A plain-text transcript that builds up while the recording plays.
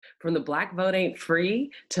From the Black vote ain't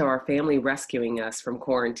free to our family rescuing us from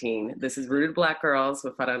quarantine. This is Rooted Black Girls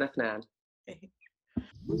with Farhan Afnan.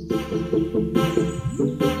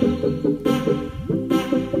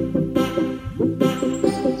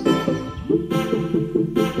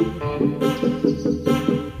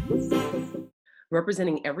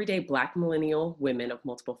 Representing everyday Black millennial women of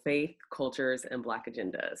multiple faith, cultures, and Black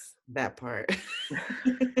agendas. That part.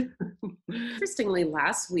 Interestingly,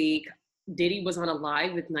 last week, Diddy was on a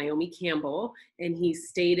live with Naomi Campbell, and he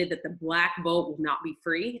stated that the Black vote will not be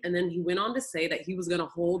free. And then he went on to say that he was going to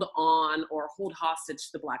hold on or hold hostage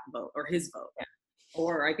to the Black vote or his vote. Yeah.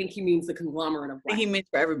 Or I think he means the conglomerate of Black. He means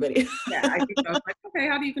for everybody. Yeah, I think I was like, okay,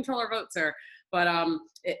 how do you control our vote, sir? But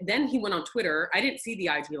then he went on Twitter. I didn't see the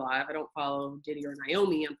IG live. I don't follow Diddy or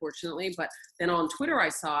Naomi, unfortunately. But then on Twitter, I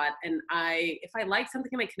saw it. And if I like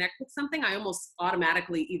something and I connect with something, I almost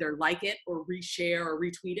automatically either like it or reshare or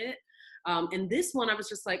retweet it. And this one, I was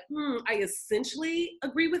just like, I essentially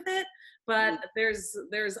agree with it. But there's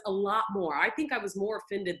a lot more. I think I was more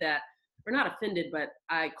offended or not offended, but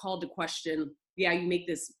I called to question, yeah, you make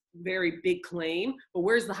this very big claim, but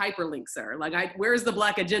where's the hyperlink, sir? Like, where's the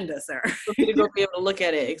Black agenda, sir? For me to go be able to look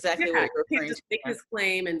at it, exactly what you're referring to. Just make this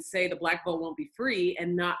claim and say the Black vote won't be free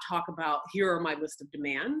and not talk about, here are my list of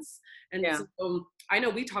demands. And so I know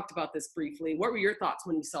we talked about this briefly. What were your thoughts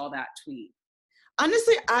when you saw that tweet?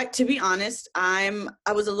 Honestly, to be honest, I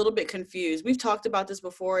was a little bit confused. We've talked about this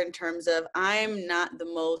before in terms of I'm not the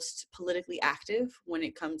most politically active when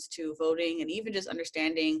it comes to voting and even just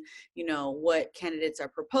understanding, what candidates are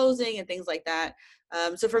proposing and things like that.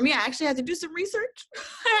 So for me, I actually had to do some research.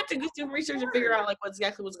 I had to do some research and figure out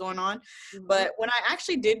what's going on. Mm-hmm. But when I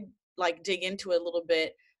actually did dig into it a little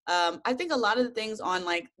bit, I think a lot of the things on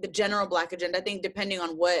the general Black agenda, I think depending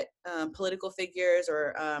on what political figures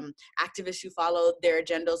or activists you follow, their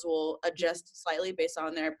agendas will adjust slightly based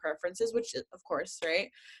on their preferences, which is, of course, right?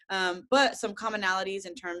 But some commonalities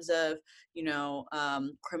in terms of,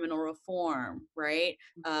 criminal reform, right?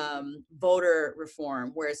 Voter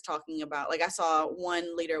reform, where it's talking about, I saw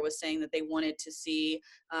one leader was saying that they wanted to see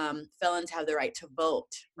felons have the right to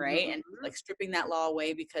vote, right? Mm-hmm. And stripping that law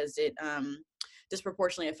away because it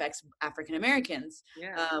disproportionately affects African Americans.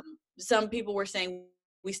 Yeah. Some people were saying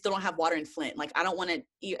we still don't have water in Flint. I don't want to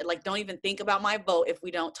don't even think about my vote if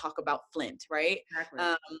we don't talk about Flint, right? Exactly.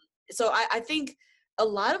 So I think a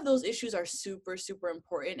lot of those issues are super, super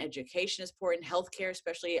important. Education is important. Healthcare,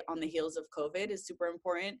 especially on the heels of COVID, is super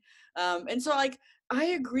important. And so I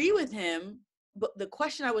agree with him, but the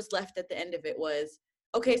question I was left at the end of it was,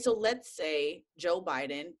 okay, so let's say Joe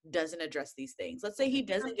Biden doesn't address these things. Let's say he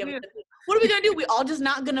doesn't give it. What are we going to do? We all just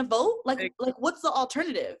not going to vote? What's the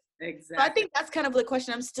alternative? Exactly. So I think that's kind of the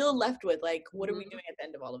question I'm still left with. What are we doing at the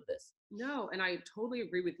end of all of this? No, and I totally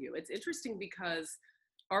agree with you. It's interesting because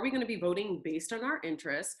are we going to be voting based on our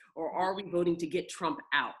interests or are we voting to get Trump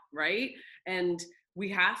out, right? And we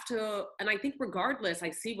have to, and I think regardless,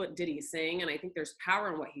 I see what Diddy is saying, and I think there's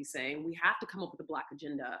power in what he's saying. We have to come up with a Black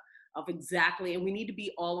agenda of exactly, and we need to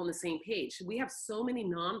be all on the same page. We have so many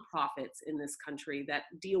nonprofits in this country that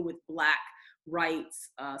deal with Black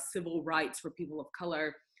rights, civil rights for people of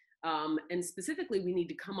color. And specifically, we need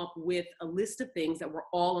to come up with a list of things that we're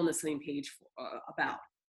all on the same page about.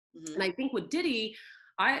 Mm-hmm. And I think with Diddy,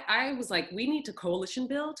 I was like, we need to coalition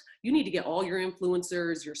build. You need to get all your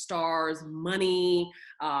influencers, your stars, money,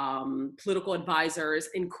 political advisors,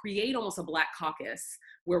 and create almost a Black caucus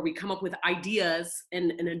where we come up with ideas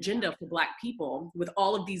and an agenda for Black people with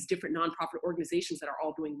all of these different nonprofit organizations that are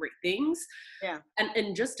all doing great things. Yeah.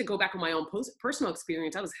 And just to go back on my own personal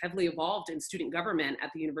experience, I was heavily involved in student government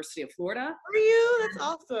at the University of Florida. Are you? That's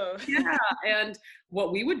awesome. Yeah. And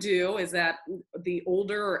what we would do is that the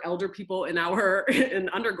elder people in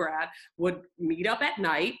undergrad would meet up at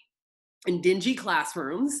night in dingy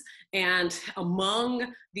classrooms. And among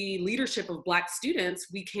the leadership of Black students,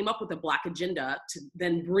 we came up with a Black agenda to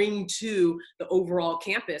then bring to the overall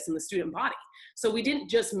campus and the student body. So we didn't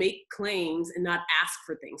just make claims and not ask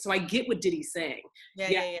for things. So I get what Diddy's saying.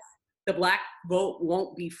 Yeah. The Black vote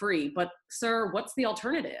won't be free, but sir, what's the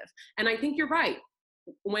alternative? And I think you're right.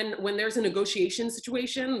 When there's a negotiation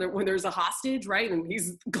situation, when there's a hostage, right, and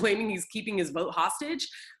he's claiming he's keeping his vote hostage,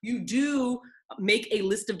 you do make a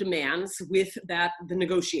list of demands with the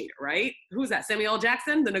negotiator, right? Who's that? Samuel L.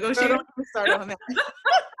 Jackson, the negotiator? Start on that.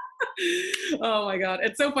 Oh my God,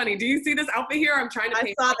 it's so funny. Do you see this outfit here? I'm trying to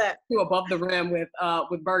paint to above the rim with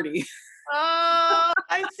Bernie. Oh,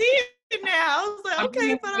 I see it now. I was like,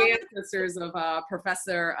 okay, the ancestors of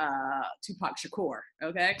Professor Tupac Shakur.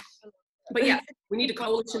 Okay. But yes, we need a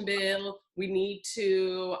coalition bill. We need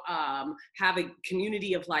to have a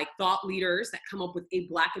community of like thought leaders that come up with a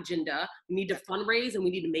Black agenda. We need to fundraise and we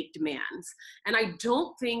need to make demands. And I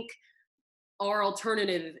don't think our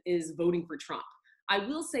alternative is voting for Trump. I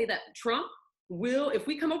will say that Trump will, if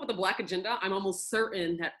we come up with a Black agenda, I'm almost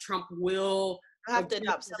certain that Trump will I have to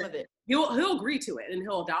adopt some of it. He'll agree to it and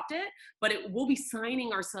he'll adopt it, but it will be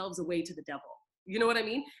signing ourselves away to the devil. You know what I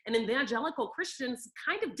mean? And evangelical Christians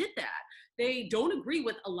kind of did that. They don't agree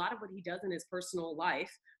with a lot of what he does in his personal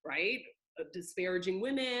life, right? Disparaging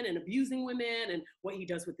women and abusing women and what he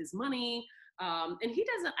does with his money. And he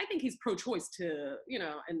doesn't, I think he's pro-choice to, you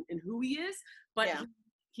know, and who he is, but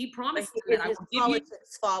he promised that I will give you,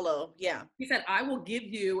 follow. Yeah. He said, I will give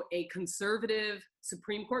you a conservative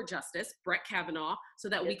Supreme Court justice, Brett Kavanaugh, so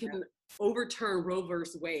that we can overturn Roe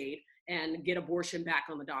versus Wade and get abortion back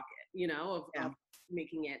on the docket, you know, of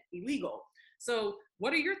making it illegal. So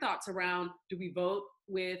what are your thoughts around, do we vote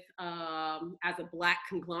with, as a Black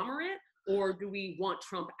conglomerate, or do we want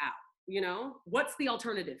Trump out? You know, what's the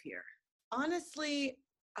alternative here? Honestly,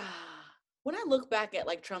 when I look back at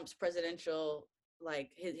like Trump's presidential,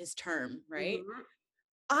 like his term, right? Mm-hmm.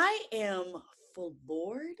 I am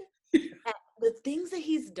floored at the things that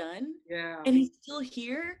he's done. Yeah. And he's still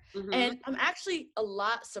here. Mm-hmm. And I'm actually a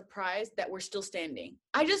lot surprised that we're still standing.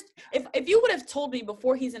 I just, if you would have told me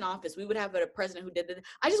before he's in office, we would have a president who did that,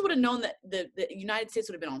 I just would have known that the United States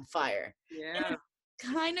would have been on fire. Yeah. And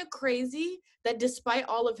it's kind of crazy that despite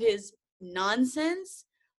all of his nonsense,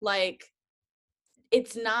 like,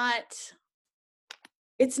 it's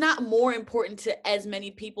not more important to as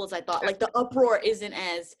many people as I thought. Like, the uproar isn't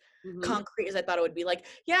as concrete as I thought it would be. Like,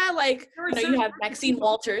 yeah, like, you know, you have Maxine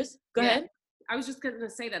Walters. Go ahead. I was just going to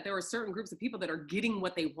say that there are certain groups of people that are getting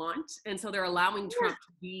what they want, and so they're allowing Trump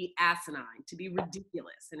to be asinine, to be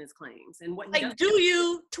ridiculous in his claims. And what he like, do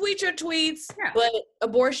you tweet your tweets, but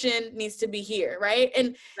abortion needs to be here, right?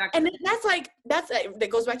 And and that's that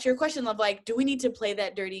goes back to your question of like, do we need to play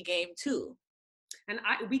that dirty game too? And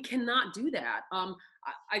we cannot do that.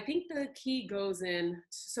 I think the key goes in,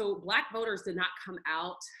 so Black voters did not come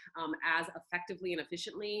out as effectively and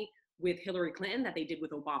efficiently with Hillary Clinton that they did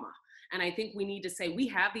with Obama. And I think we need to say, we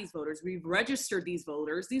have these voters, we've registered these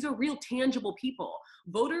voters, these are real tangible people.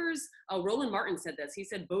 Voters, Roland Martin said this, he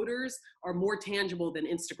said voters are more tangible than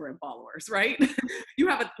Instagram followers, right? You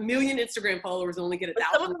have 1 million Instagram followers, only get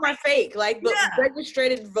 1,000. Some of them are fake, like the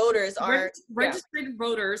registered voters are. Registered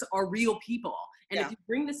voters are real people. And if you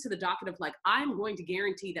bring this to the docket of like, I'm going to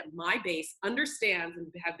guarantee that my base understands and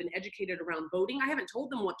have been educated around voting. I haven't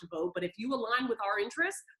told them what to vote, but if you align with our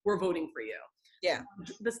interests, we're voting for you. Yeah.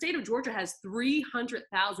 The state of Georgia has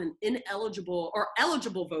 300,000 ineligible or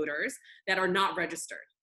eligible voters that are not registered.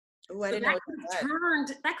 Ooh, I didn't know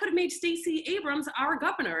that could have made Stacey Abrams our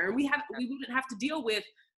governor, and we wouldn't have to deal with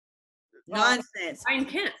nonsense. Brian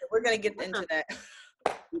Kemp. We're gonna get into that.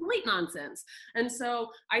 Complete nonsense. And so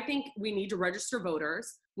I think we need to register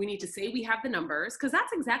voters. We need to say we have the numbers, because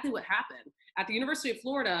that's exactly what happened. At the University of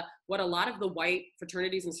Florida, what a lot of the white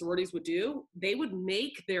fraternities and sororities would do, they would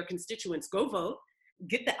make their constituents go vote,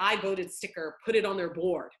 get the I voted sticker, put it on their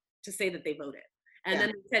board to say that they voted. And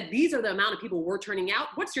then they said, these are the amount of people we're turning out.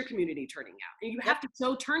 What's your community turning out? And you have to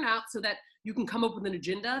show turnout so that you can come up with an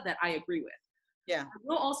agenda that I agree with. Yeah. I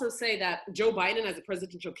will also say that Joe Biden as a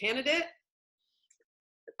presidential candidate,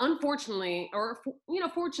 unfortunately, or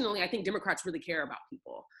fortunately, I think Democrats really care about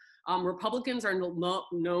people. Republicans are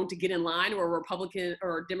known to get in line, or Republican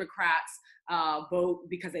or Democrats vote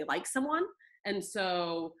because they like someone, and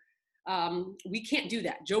so we can't do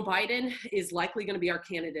that. Joe Biden is likely going to be our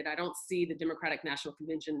candidate. I don't see the Democratic National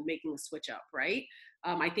Convention making a switch up, right?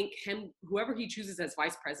 I think whoever he chooses as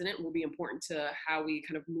vice president will be important to how we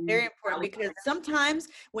kind of move. Very important, because sometimes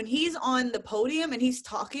when he's on the podium and he's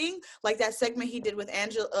talking, like that segment he did with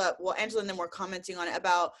Angela, Angela and them were commenting on it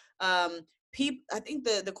about I think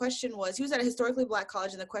the question was, he was at a historically Black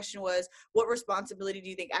college, and the question was, what responsibility do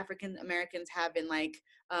you think African Americans have in like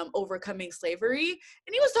overcoming slavery?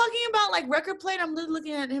 And he was talking about like record play, and I'm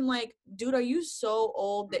looking at him like, dude, are you so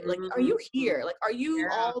old that like, are you here? Like, are you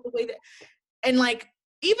all the way that? And like,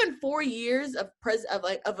 even 4 years of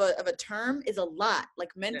a term is a lot,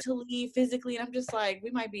 like mentally, physically, and I'm just like,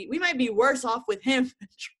 we might be worse off with him.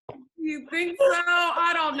 You think so?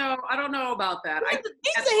 I don't know about that. The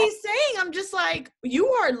things that he's saying, I'm just like, you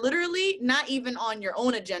are literally not even on your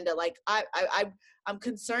own agenda. Like, I'm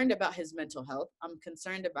concerned about his mental health. I'm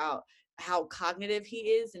concerned about how cognitive he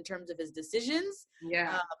is in terms of his decisions.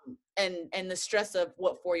 Yeah. And the stress of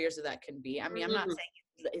what 4 years of that can be. I mean, I'm not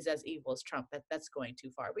saying is as evil as Trump. That's going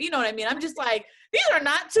too far. But you know what I mean? I'm just like, these are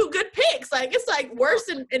not two good picks. Like, it's like worse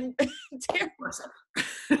and terrible.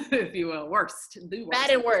 If you will, worst, the worst. Bad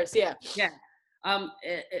and worse, yeah. Yeah.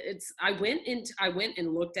 I went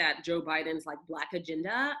and looked at Joe Biden's like Black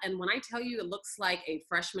agenda, and when I tell you, it looks like a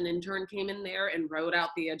freshman intern came in there and wrote out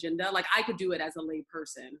the agenda. Like, I could do it as a lay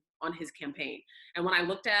person on his campaign. And when I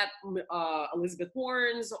looked at Elizabeth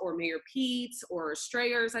Warren's or Mayor Pete's or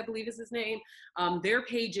Strayer's, I believe is his name, their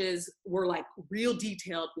pages were like real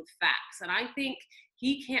detailed with facts. And I think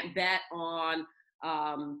he can't bet on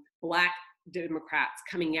Black Democrats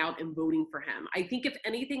coming out and voting for him. I think if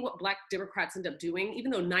anything, what Black Democrats end up doing, even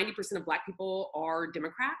though 90% of Black people are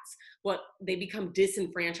Democrats, what they become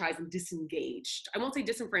disenfranchised and disengaged. I won't say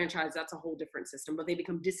disenfranchised, that's a whole different system, but they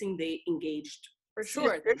become disengaged. For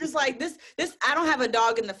sure. They're just like, this, I don't have a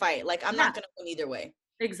dog in the fight. Like, I'm not going to win either way.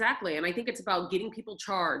 Exactly. And I think it's about getting people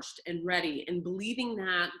charged and ready and believing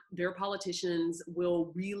that their politicians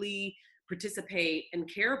will really participate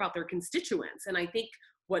and care about their constituents. And I think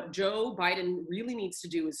what Joe Biden really needs to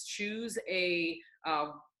do is choose a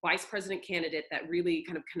vice president candidate that really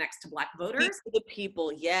kind of connects to Black voters. Speak to the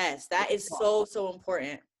people, yes. That is so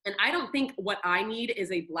important. And I don't think what I need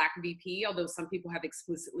is a Black VP, although some people have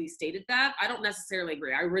explicitly stated that. I don't necessarily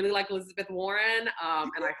agree. I really like Elizabeth Warren, and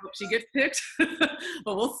I hope she gets picked,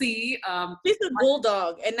 but we'll see. She's a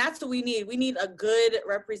bulldog, and that's what we need. We need a good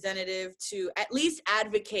representative to at least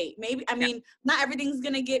advocate. Maybe, I mean, not everything's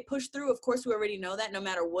going to get pushed through. Of course, we already know that, no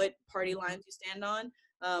matter what party lines you stand on.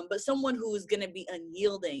 But someone who is going to be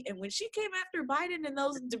unyielding. And when she came after Biden in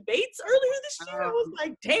those debates earlier this year, I was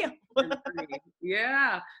like, damn.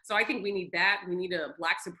 Yeah. So I think we need that. We need a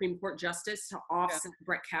Black Supreme Court justice to offset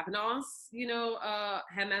Brett Kavanaugh's,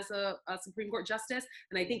 him as a Supreme Court justice.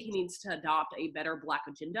 And I think he needs to adopt a better Black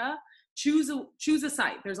agenda. Choose a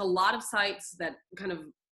site. There's a lot of sites that kind of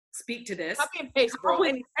speak to this. Copy and paste, bro.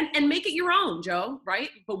 And make it your own, Joe, right?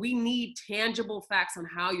 But we need tangible facts on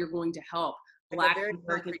how you're going to help Black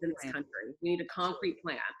Americans in this country. We need a concrete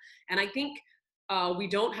plan. And I think we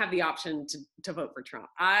don't have the option to vote for Trump.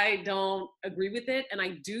 I don't agree with it. And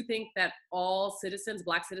I do think that all citizens,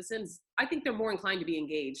 Black citizens, I think they're more inclined to be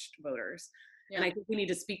engaged voters. Yeah. And I think we need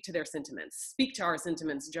to speak to their sentiments. Speak to our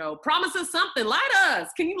sentiments, Joe. Promise us something. Lie to us.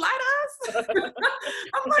 Can you lie to us?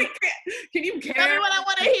 I'm like, can you care? Tell me what I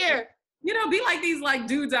want to hear. Be like these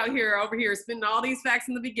dudes over here spending all these facts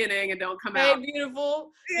in the beginning and don't come out. Hey,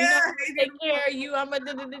 beautiful. Yeah. Take care of you. I'm a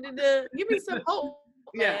give me some hope.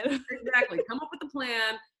 Yeah, exactly. Come up with a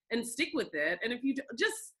plan and stick with it. And if you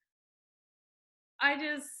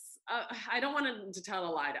I don't want him to tell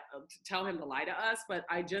him to lie to us, but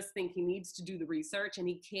I just think he needs to do the research, and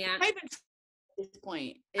he can't. At this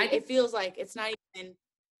point, it feels like it's not even.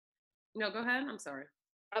 No, go ahead. I'm sorry.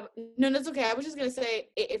 No, that's okay. I was just gonna say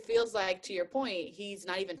it feels like, to your point, he's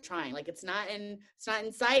not even trying. Like, it's not in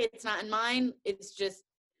sight. It's not in mind.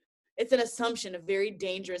 It's an assumption, a very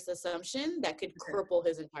dangerous assumption that could cripple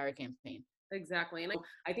his entire campaign. Exactly. And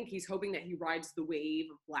I think he's hoping that he rides the wave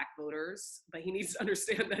of Black voters, but he needs to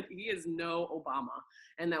understand that he is no Obama,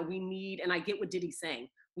 and that and I get what Diddy's saying.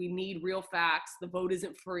 We need real facts. The vote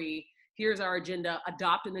isn't free. Here's our agenda.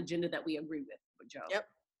 Adopt an agenda that we agree with, Joe. Yep.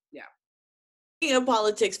 Yeah. Speaking of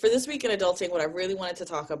politics, for this week in adulting, what I really wanted to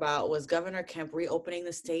talk about was Governor Kemp reopening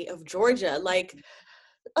the state of Georgia. Like,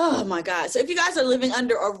 oh my God. So if you guys are living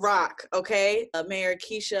under a rock, okay, Mayor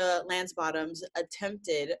Keisha Lance Bottoms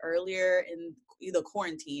attempted earlier in the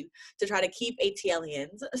quarantine to try to keep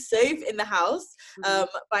ATLians safe in the house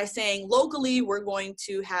by saying locally we're going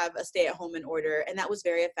to have a stay-at-home in order. And that was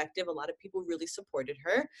very effective. A lot of people really supported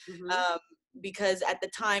her. Because at the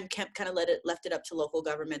time, Kemp kind of left it up to local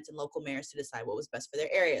governments and local mayors to decide what was best for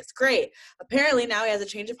their areas. Great. Apparently now he has a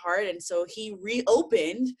change of heart, and so he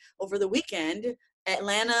reopened over the weekend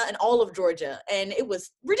Atlanta and all of Georgia, and it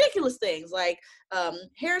was ridiculous things like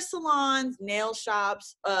hair salons, nail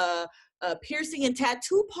shops, piercing and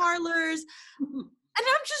tattoo parlors. And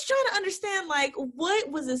I'm just trying to understand, like,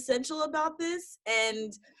 what was essential about this.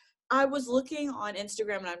 And I was looking on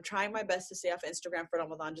Instagram, and I'm trying my best to stay off Instagram for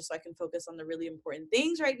Ramadan just so I can focus on the really important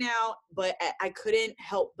things right now. But I couldn't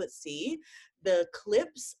help but see the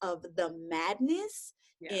clips of the madness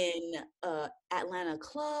in Atlanta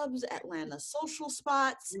clubs, Atlanta social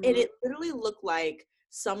spots. And it literally looked like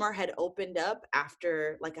summer had opened up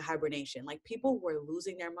after like a hibernation. Like, people were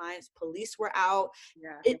losing their minds. Police were out.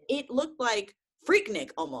 It looked like Freaknik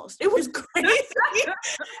almost. It was crazy.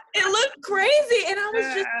 It looked crazy. And I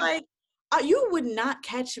was just like, you would not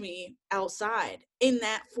catch me outside in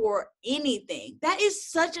that for anything. That is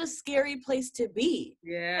such a scary place to be.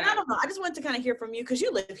 And I Yeah. don't know. I just wanted to kind of hear from you because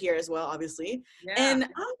you live here as well, obviously. Yeah. And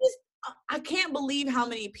I can't believe how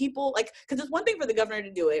many people, like, because it's one thing for the governor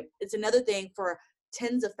to do it. It's another thing for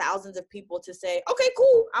tens of thousands of people to say, okay,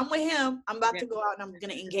 cool, I'm with him. I'm about Yeah. to go out and I'm going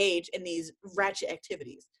to engage in these ratchet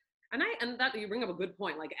activities. And that you bring up a good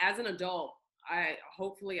point. Like as an adult, I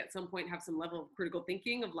hopefully at some point have some level of critical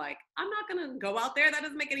thinking of like, I'm not gonna go out there. That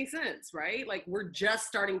doesn't make any sense, right? Like we're just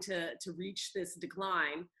starting to reach this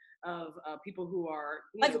decline of people who are,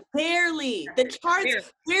 Like barely, the charts they're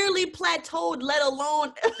barely plateaued, let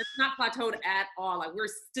alone. it's not plateaued at all. Like we're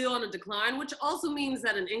still on a decline, which also means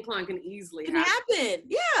that an incline can easily Can happen. happen.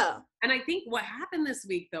 Yeah. And I think what happened this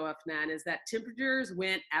week, though, Afnan, is that temperatures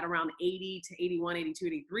went at around 80 to 81, 82,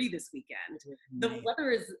 83 this weekend. The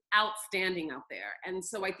weather is outstanding out there. And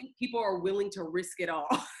so I think people are willing to risk it all.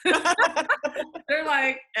 They're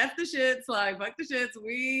like, F the shits, like, fuck the shits.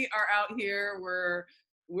 We are out here.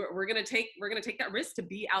 We're gonna take that risk to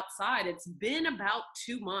be outside. It's been about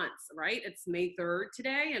 2 months, right? It's May 3rd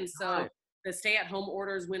today. And so the stay-at-home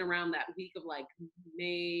orders went around that week of like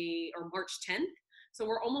May or March 10th. So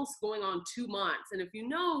we're almost going on 2 months. And if you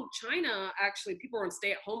know, China, actually, people were on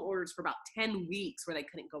stay-at-home orders for about 10 weeks where they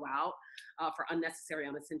couldn't go out for unnecessary,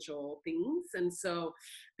 unessential things. And so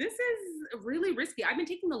this is really risky. I've been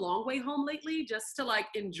taking the long way home lately just to like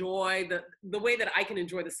enjoy the way that I can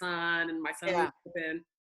enjoy the sun and my sun open.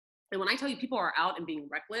 And when I tell you people are out and being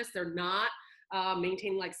reckless, they're not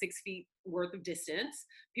maintaining like 6 feet worth of distance.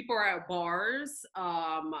 People are at bars.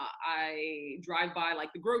 I drive by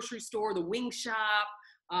like the grocery store, the wing shop.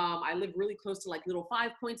 I live really close to like little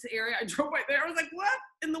Five Points area. I drove right there. I was like, what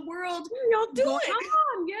in the world? What are y'all doing?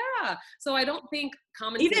 On? Yeah. So I don't think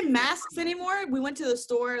even masks anymore. We went to the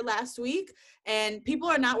store last week and people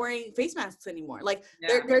are not wearing face masks anymore. Like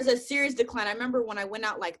there's a serious decline. I remember when I went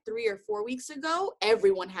out like 3 or 4 weeks ago,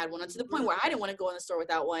 everyone had one, to the point where I didn't want to go in the store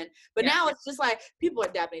without one. But now it's just like people are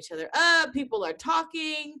dapping each other up. People are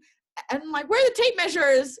talking. And I'm like, where are the tape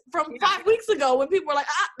measures from 5 weeks ago when people were like,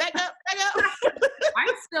 back up.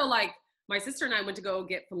 I'm still like, my sister and I went to go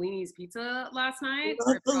get Fellini's pizza last night.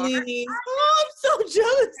 Fellini's. Oh, I'm so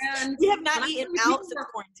jealous. And we have not eaten out since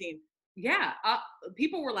quarantine. Yeah.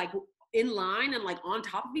 People were like in line and like on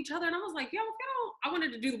top of each other. And I was like, yo, I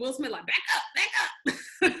wanted to do the Will Smith, like, back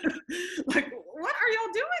up. Like, what are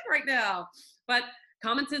y'all doing right now? But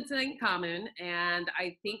common sense ain't common. And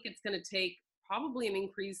I think it's going to take probably an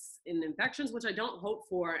increase in infections, which I don't hope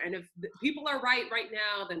for. And if people are right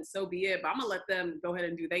now, then so be it. But I'm gonna let them go ahead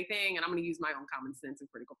and do their thing, and I'm gonna use my own common sense and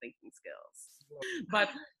critical thinking skills. But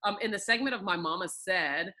in the segment of My Mama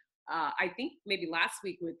Said, I think maybe last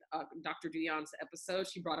week with Dr. Dion's episode,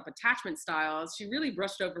 she brought up attachment styles. She really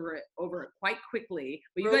brushed over it quite quickly.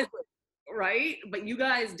 But you guys, right? But you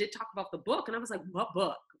guys did talk about the book, and I was like, what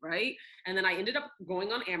book? Right? And then I ended up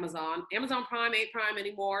going on Amazon Prime, ain't Prime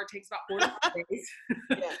anymore. It takes about 4 to 5 days.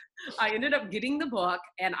 I ended up getting the book,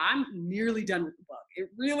 and I'm nearly done with the book. It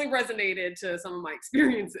really resonated to some of my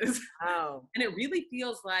experiences. Wow. And it really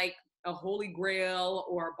feels like a holy grail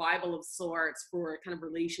or a Bible of sorts for kind of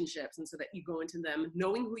relationships. And so that you go into them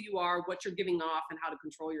knowing who you are, what you're giving off, and how to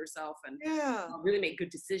control yourself and really make good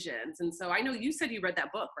decisions. And so I know you said you read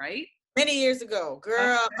that book, right? Many years ago,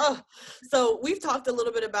 girl. So we've talked a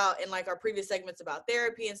little bit about in like our previous segments about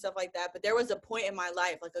therapy and stuff like that. But there was a point in my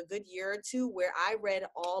life, like a good year or two, where I read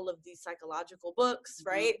all of these psychological books,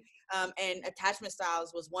 right? And attachment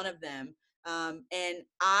styles was one of them. And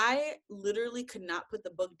I literally could not put the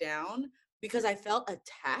book down because I felt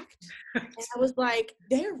attacked. And I was like,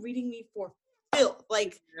 they're reading me for filth.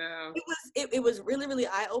 Like it was really, really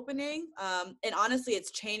eye-opening. And honestly,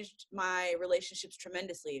 it's changed my relationships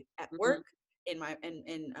tremendously at work, in my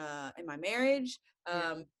marriage,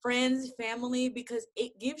 friends, family, because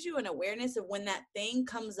it gives you an awareness of when that thing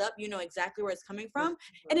comes up, you know exactly where it's coming from.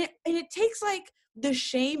 And it takes like the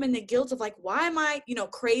shame and the guilt of like, why am I,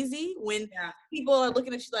 crazy when people are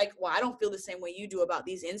looking at you like, well, I don't feel the same way you do about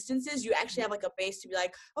these instances. You actually have like a base to be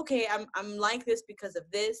like, okay, I'm like this because of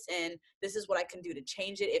this, and this is what I can do to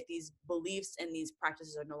change it if these beliefs and these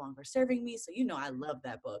practices are no longer serving me. So, I love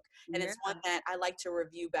that book. And it's one that I like to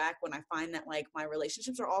review back when I find that like my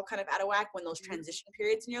relationships are all kind of out of whack when those transition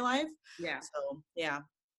periods in your life. So,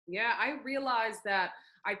 I realized that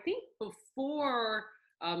I think before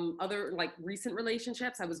other like recent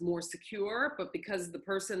relationships, I was more secure, but because the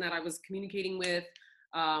person that I was communicating with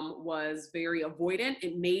was very avoidant.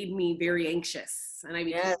 It made me very anxious, and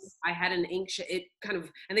Yes. I had an anxious. It kind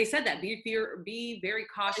of, and they said that be very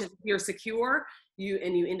cautious. If you're secure, you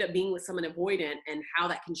end up being with someone avoidant, and how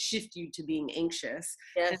that can shift you to being anxious.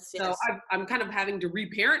 And Yes. so Yes. I'm kind of having to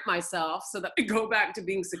reparent myself so that I go back to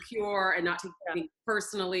being secure and not taking things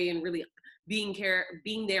personally, and really being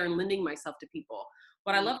there and lending myself to people.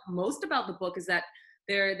 What I Mm. love most about the book is that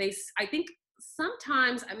I think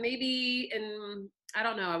sometimes maybe in, I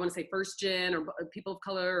don't know, I want to say first gen or people of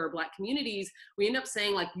color or Black communities, we end up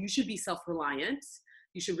saying like, you should be self-reliant.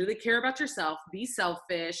 You should really care about yourself, be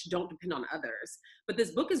selfish, don't depend on others. But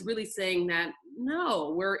this book is really saying that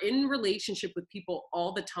no, we're in relationship with people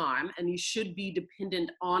all the time, and you should be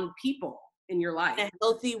dependent on people in your life. In a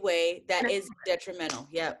healthy way that is detrimental.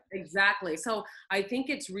 Yep. Exactly. So I think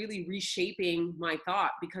it's really reshaping my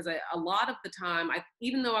thought, because a lot of the time,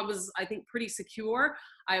 even though I was, I think, pretty secure,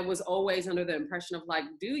 I was always under the impression of like,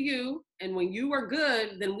 do you, and when you are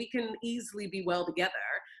good, then we can easily be well together.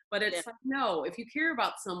 But it's like, no, if you care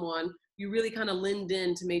about someone, you really kind of lend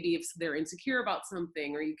in to maybe if they're insecure about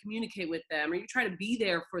something, or you communicate with them, or you try to be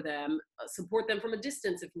there for them, support them from a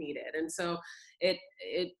distance if needed. And so it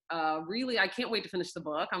really, I can't wait to finish the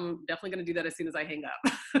book. I'm definitely going to do that as soon as I hang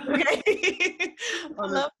up. Okay. I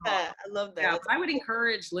love that. I love that. Yeah, I would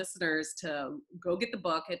encourage listeners to go get the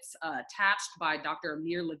book. It's attached by Dr.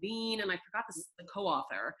 Amir Levine, and I forgot the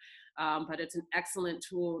co-author. But it's an excellent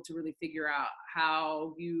tool to really figure out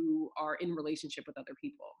how you are in relationship with other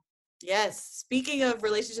people. Yes. Speaking of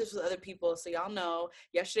relationships with other people, so y'all know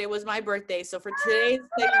yesterday was my birthday. So for today's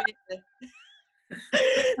segment,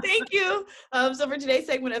 thank you. So for today's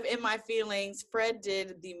segment of In My Feelings, Fred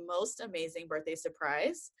did the most amazing birthday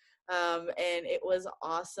surprise. And it was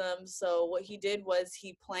awesome. So what he did was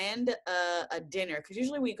he planned a dinner, because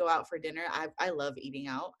usually we go out for dinner. I love eating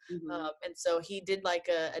out. Mm-hmm. And so he did like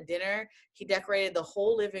a dinner. He decorated the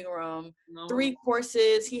whole living room, No. 3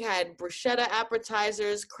 courses. He had bruschetta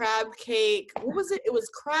appetizers, crab cake. What was it? It was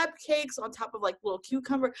crab cakes on top of like little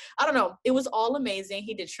cucumber. I don't know. It was all amazing.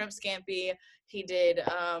 He did shrimp scampi. He did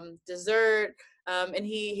dessert. And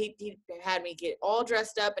he had me get all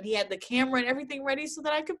dressed up, and he had the camera and everything ready so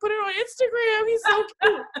that I could put it on Instagram. He's so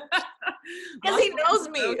cute. Because he knows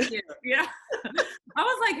me. So yeah. I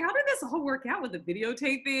was like, how did this whole work out with the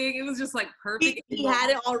videotaping? It was just like perfect. He had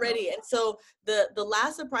it already. And so the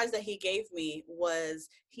last surprise that he gave me was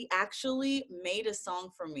he actually made a song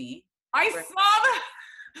for me. I saw that.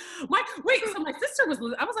 So my sister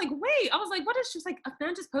I was like, what is, she was like, a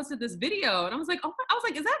fan just posted this video, and I was like,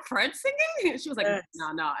 is that Fred singing? And she was like, yes.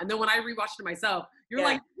 no. And then when I rewatched it myself, you're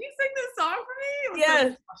like, you sing this song for me?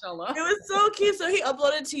 Yes. So, it was so cute. So he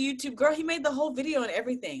uploaded to YouTube. Girl, he made the whole video and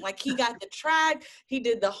everything. Like, he got the track, he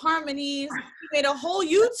did the harmonies, he made a whole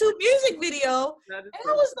YouTube music video. And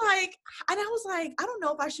I was like, I don't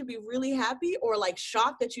know if I should be really happy or like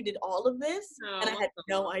shocked that you did all of this. And I had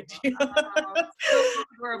no idea. So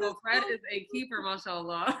adorable. Fred is a keeper,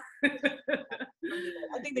 mashallah.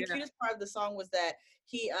 I think the cutest part of the song was that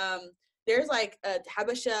he there's like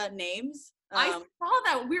Habesha names. I saw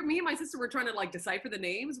that. Me and my sister were trying to like decipher the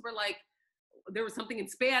names. We're like, there was something in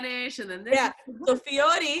Spanish, and then so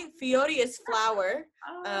fiori is flower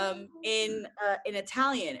in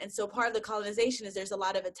Italian, and so part of the colonization is there's a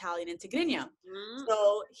lot of Italian in Tigrinya.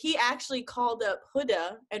 So he actually called up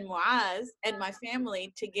Huda and Muaz and my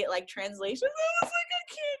family to get like translations. I was like, I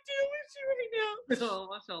can't deal with you right now. Oh,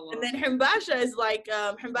 mashallah. And then himbasha is like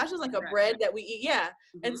a bread that we eat.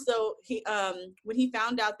 And so he when he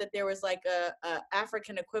found out that there was like a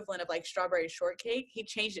African equivalent of like strawberry shortcake, he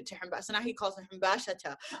changed it to himbasha. So now he calls it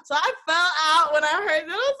himbashata. So I fell out when I heard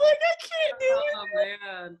that. I was like, I can't do it. Oh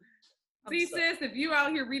man. See, sis, if you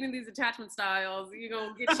out here reading these attachment styles, you're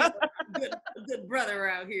going to get you a good brother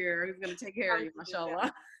out here who's going to take care of you,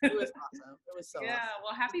 mashallah. It was awesome. It was so awesome.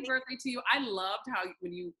 Well, happy birthday to you. I loved how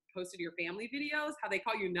when you posted your family videos, how they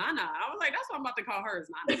call you Nana. I was like, that's what I'm about to call her, is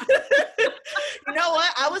Nana. You know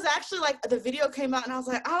what? I was actually like, the video came out and I was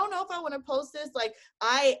like, I don't know if I want to post this. Like,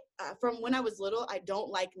 from when I was little, I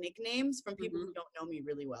don't like nicknames from people who don't know me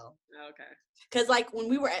really well. Okay. Because like when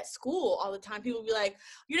we were at school all the time, people would be like,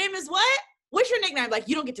 your name is what? What's your nickname? Like,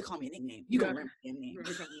 you don't get to call me a nickname. You gonna learn my damn name.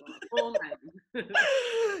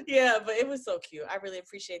 Yeah, but it was so cute. I really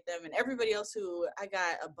appreciate them and everybody else who I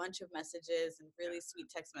got a bunch of messages and really sweet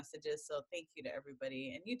text messages. So thank you to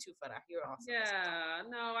everybody. And you too, Farah. You're awesome. Yeah,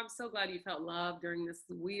 no, I'm so glad you felt love during this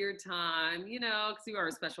weird time, because you are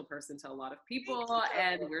a special person to a lot of people.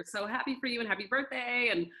 And we're so happy for you and happy birthday.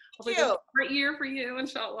 And hopefully it's a great year for you,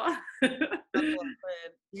 inshallah.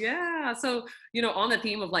 Yeah. So, on the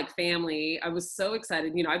theme of like family, I was so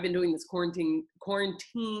excited. I've been doing this quarantine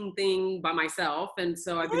thing by myself. And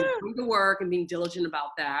so I've been Yeah. going to work and being diligent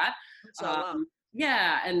about that. Inshallah.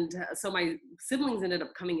 Yeah. And so my siblings ended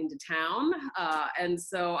up coming into town. And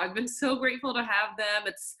so I've been so grateful to have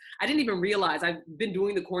them. I didn't even realize I've been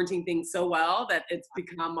doing the quarantine thing so well that it's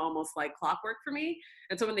become almost like clockwork for me.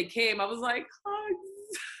 And so when they came, I was like, hugs.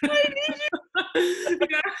 I need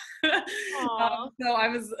Yeah. you. Aw.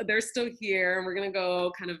 So they're still here, and we're gonna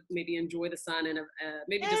go kind of maybe enjoy the sun and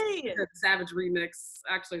maybe just Hey. a Savage remix.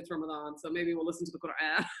 Actually, it's Ramadan, so maybe we'll listen to the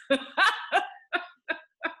Quran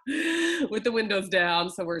with the windows down,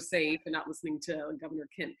 so we're safe and not listening to Governor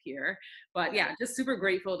Kemp here. But yeah, just super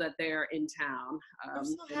grateful that they're in town. I'm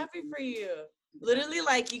so And happy for you. Literally,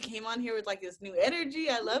 like you came on here with like this new energy.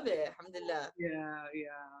 I love it. Alhamdulillah. yeah,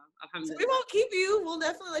 So we won't keep you. We'll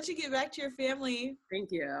definitely let you get back to your family.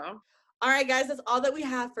 thank you. All right, guys, that's all that we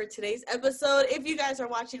have for today's episode. If you guys are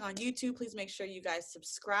watching on YouTube, please make sure you guys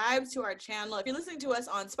subscribe to our channel. If you're listening to us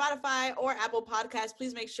on Spotify or Apple Podcasts,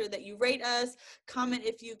 please make sure that you rate us, comment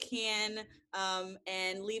if you can,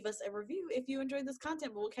 and leave us a review if you enjoyed this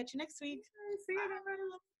content. But we'll catch you next week. See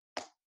you.